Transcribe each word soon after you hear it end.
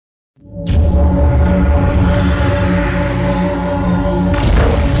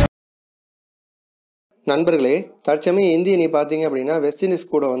நண்பர்களே, தற்சமயம் இந்திய அணி பார்த்தீங்க அப்படின்னா வெஸ்ட் இண்டீஸ்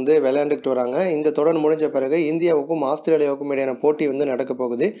கூட விளையாண்டுக்கிட்டு வராங்க. இந்த தொடர் முடிஞ்ச பிறகு இந்தியாவுக்கும் ஆஸ்திரேலியாவுக்கும் இடையான போட்டி நடக்க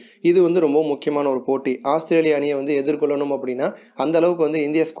போகுது. இது ரொம்ப முக்கியமான ஒரு போட்டி. ஆஸ்திரேலிய அணியை எதிர்கொள்ளணும் அப்படின்னா அந்த அளவுக்கு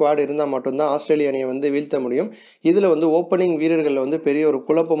இந்திய ஸ்குவாட் இருந்தால் மட்டும்தான் ஆஸ்திரேலிய அணியை வீழ்த்த முடியும். இதில் ஓப்பனிங் வீரர்களில் பெரிய ஒரு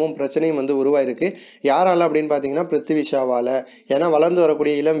குழப்பமும் பிரச்சனையும் உருவாயிருக்கு. யாரால அப்படின்னு பார்த்தீங்கன்னா பிருத்திவி ஷாவால். ஏன்னா வளர்ந்து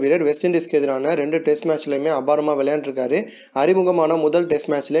வரக்கூடிய இளம் வீரர் வெஸ்ட் இண்டீஸ்க்கு எதிரான 2 டெஸ்ட் மேட்ச்லையுமே அபாரமாக விளையாண்டுருக்காரு. அறிமுகமான முதல்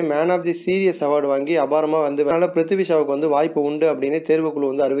test மேட்ச்லேயே man of the serious award வாங்கி அபாரமாக அதனால் பிருத்திவி ஷாவுக்கு வாய்ப்பு உண்டு அப்படின்னு தேர்வுக்குழு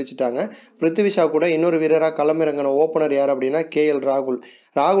அறிவிச்சிட்டாங்க. பிருத்திவி ஷா கூட இன்னொரு வீரராக களமிறங்கின ஓப்பனர் யார் அப்படின்னா ராகுல்.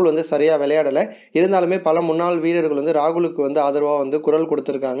 ராகுல் சரியாக விளையாடலை. இருந்தாலுமே பல முன்னாள் வீரர்கள் ராகுலுக்கு ஆதரவாக குரல்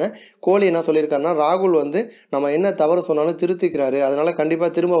கொடுத்துருக்காங்க. கோலி என்ன சொல்லியிருக்காருன்னா, ராகுல் நம்ம என்ன தவறு சொன்னாலும் திருத்திக்கிறாரு, அதனால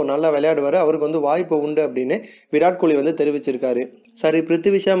கண்டிப்பாக திரும்ப நல்லா விளையாடுவார், அவருக்கு வாய்ப்பு உண்டு அப்படின்னு விராட் கோலி தெரிவிச்சிருக்காரு. சரி,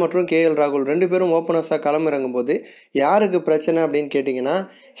 பிருத்திவி ஷா மற்றும் ராகுல் 2 பேரும் ஓப்பனர்ஸாக களமிறங்கும் போது யாருக்கு பிரச்சனை அப்படின்னு கேட்டிங்கன்னா,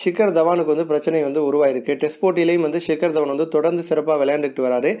 ஷிகர் தவானுக்கு பிரச்சனை உருவாயிருக்கு. டெஸ்ட் போட்டியிலையும் ஷிகர் தவான் தொடர்ந்து சிறப்பாக விளையாண்டுட்டு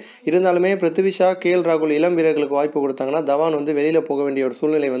வராரு. இருந்தாலுமே பிருத்திவி ஷா ராகுல் இளம் வீரர்களுக்கு வாய்ப்பு கொடுத்தாங்கன்னா தவான் வெளியில் போக வேண்டிய ஒரு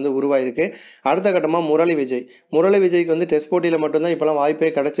சூழ்நிலை உருவாயிருக்கு. அடுத்த கட்டமாக முரளி விஜய்க்கு டெஸ்ட் போட்டியில் மட்டும்தான் இப்போலாம் வாய்ப்பே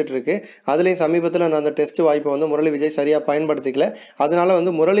கிடைச்சிட்டு இருக்கு. அதுலேயும் சமீபத்தில் அந்த டெஸ்ட் வாய்ப்பை முரளி விஜய் சரியாக பயன்படுத்திக்கல. அதனால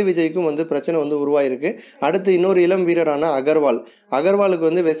முரளி விஜய்க்கும் பிரச்சனை உருவாயிருக்கு. அடுத்து இன்னொரு இளம் வீரரான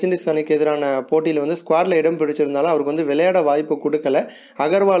அகர்வாலுக்கு வெஸ்ட் இண்டீஸ் அணிக்கு எதிரான போட்டியில் ஸ்குவாடில் இடம் பிடிச்சிருந்தாலும் அவருக்கு விளையாட வாய்ப்பு கொடுக்கல.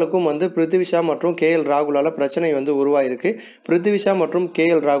 அகர்வாலுக்கும் பிருத்திவி ஷா மற்றும் ராகுலால் பிரச்சனை உருவாயிருக்கு. பிருத்திவி ஷா மற்றும்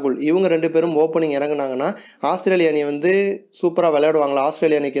ராகுல் இவங்க 2 பேரும் ஓப்பனிங் இறங்கினாங்கன்னா ஆஸ்திரேலிய அணி சூப்பராக விளையாடுவாங்களா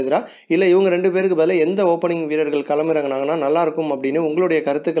ஆஸ்திரேலிய அணிக்கு எதிராக, இல்லை இவங்க 2 பேருக்கு பதிலாக எந்த ஓப்பனிங் வீரர்கள் களமிறங்கினாங்கன்னா நல்லாயிருக்கும் அப்படின்னு உங்களுடைய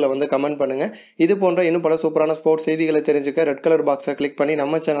கருத்துக்களை கமெண்ட் பண்ணுங்கள். இது போன்ற இன்னும் பல சூப்பரான ஸ்போர்ட்ஸ் செய்திகளை தெரிஞ்சுக்க ரெட் கலர் பாக்ஸை கிளிக் பண்ணி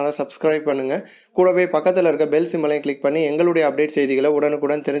நம்ம சேனலை சப்ஸ்கிரைப் பண்ணுங்கள். கூடவே பக்கத்தில் இருக்க பெல் சிம்பலையும் கிளிக் பண்ணி எங்களுடைய அப்டேட் செய்திகளை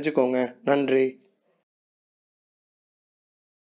உடனுக்குடன் தெரிஞ்சுக்கோங்க. நன்றி.